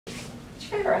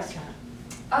favorite restaurant?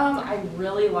 I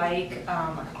really like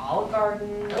Olive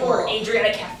Garden or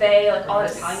Adriana Cafe, like all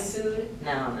that Italian food.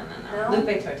 No.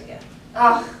 Lupe Tortilla.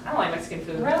 Oh, I don't like Mexican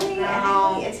food. Really? No.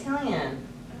 I hate Italian.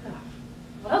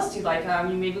 What else do you like?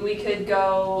 Maybe we could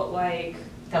go like.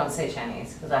 Don't say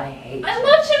Chinese, because I hate. I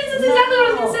love Chinese. That's exactly what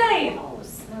I was gonna say. No.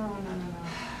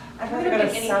 I'd rather rather go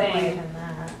to pick Subway anything. than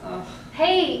that. Ugh.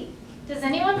 Hey, does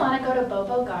anyone want to go to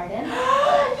Bobo Garden?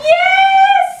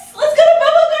 Yes! Let's go to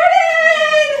Bobo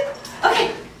Garden!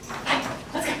 Okay,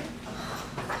 let's go.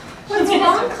 What's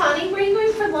wrong, Connie? Where are you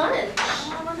going for lunch?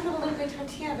 I want to go to Lupe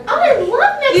Tortilla. Oh, I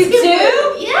love Mexican You do?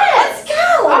 food. Yes. Let's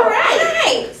go! All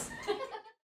right.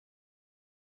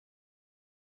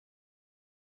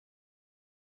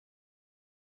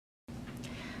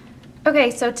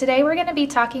 Okay, so today we're going to be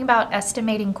talking about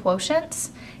estimating quotients.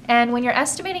 And when you're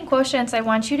estimating quotients, I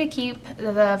want you to keep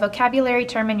the vocabulary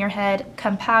term in your head,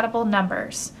 compatible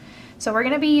numbers. So we're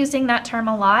going to be using that term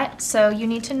a lot. So you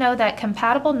need to know that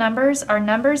compatible numbers are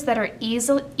numbers that are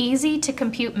easy to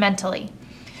compute mentally.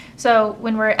 So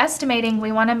when we're estimating,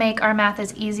 we want to make our math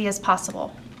as easy as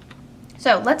possible.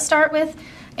 So let's start with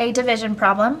a division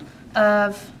problem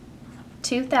of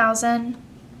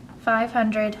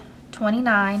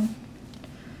 2,529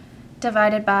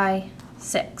 divided by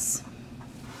 6.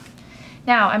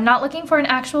 Now, I'm not looking for an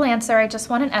actual answer, I just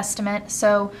want an estimate,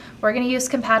 so we're going to use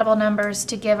compatible numbers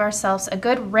to give ourselves a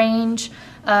good range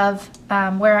of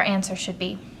where our answer should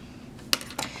be.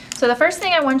 So the first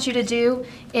thing I want you to do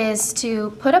is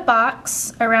to put a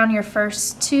box around your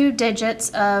first 2 digits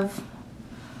of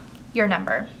your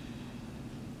number.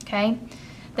 Okay?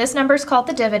 This number is called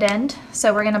the dividend,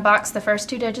 so we're going to box the first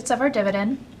 2 digits of our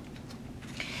dividend.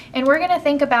 And we're going to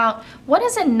think about what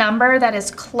is a number that is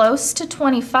close to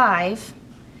 25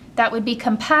 that would be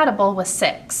compatible with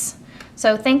 6.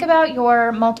 So think about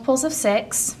your multiples of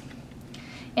 6.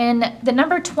 And the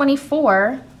number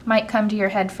 24 might come to your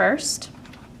head first.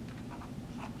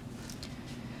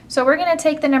 So we're going to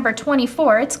take the number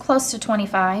 24, it's close to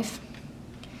 25,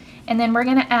 and then we're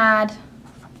going to add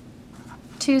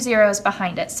 2 zeros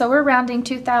behind it. So we're rounding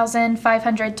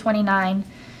 2,529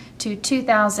 to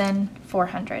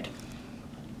 2,400.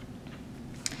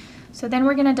 So then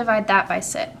we're going to divide that by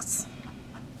 6.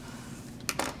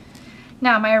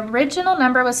 Now my original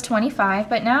number was 25,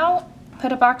 but now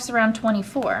put a box around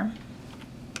 24.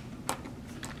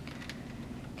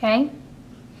 Okay?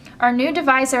 Our new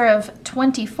divisor of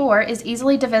 24 is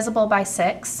easily divisible by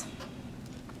 6.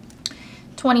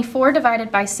 24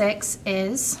 divided by 6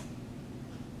 is,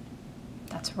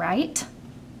 that's right,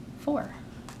 4.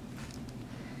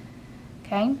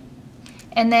 Okay,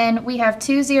 and then we have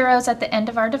 2 zeros at the end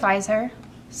of our divisor,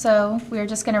 so we're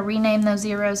just going to rename those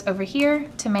zeros over here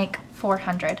to make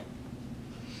 400.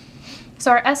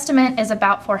 So our estimate is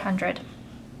about 400.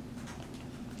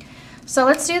 So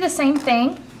let's do the same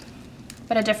thing,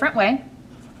 but a different way.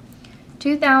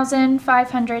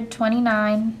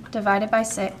 2,529 divided by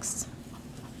 6.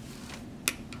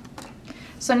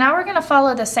 So now we're going to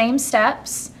follow the same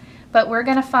steps, but we're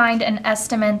going to find an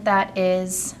estimate that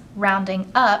is rounding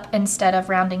up instead of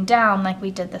rounding down like we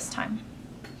did this time.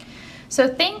 So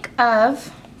think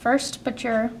of, first put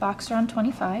your box around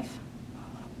 25.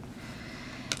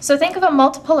 So think of a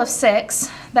multiple of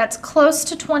 6 that's close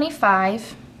to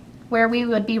 25 where we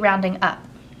would be rounding up.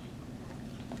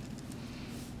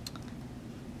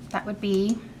 That would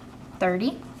be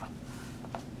 30.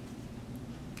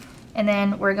 And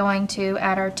then we're going to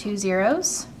add our 2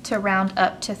 zeros to round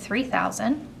up to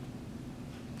 3,000.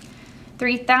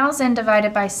 3,000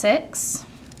 divided by 6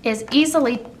 is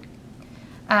easier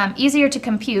to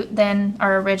compute than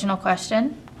our original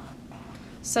question.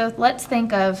 So let's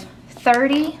think of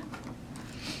 30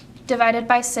 divided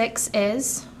by 6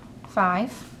 is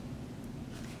 5.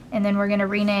 And then we're going to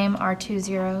rename our 2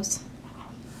 zeros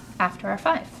after our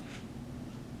 5.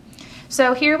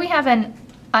 So here we have an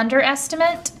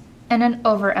underestimate and an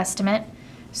overestimate.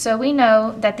 So we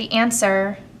know that the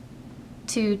answer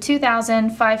to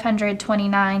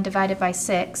 2,529 divided by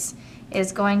 6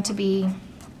 is going to be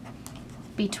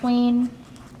between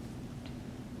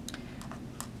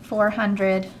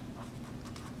 400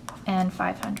 and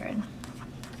 500.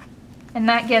 And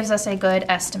that gives us a good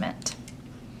estimate.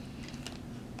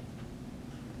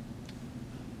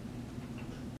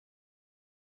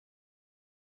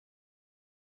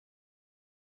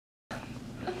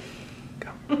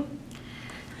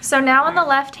 So now on the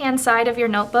left-hand side of your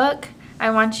notebook, I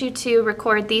want you to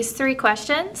record these 3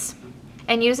 questions.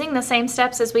 And using the same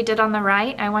steps as we did on the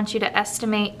right, I want you to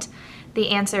estimate the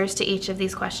answers to each of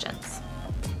these questions.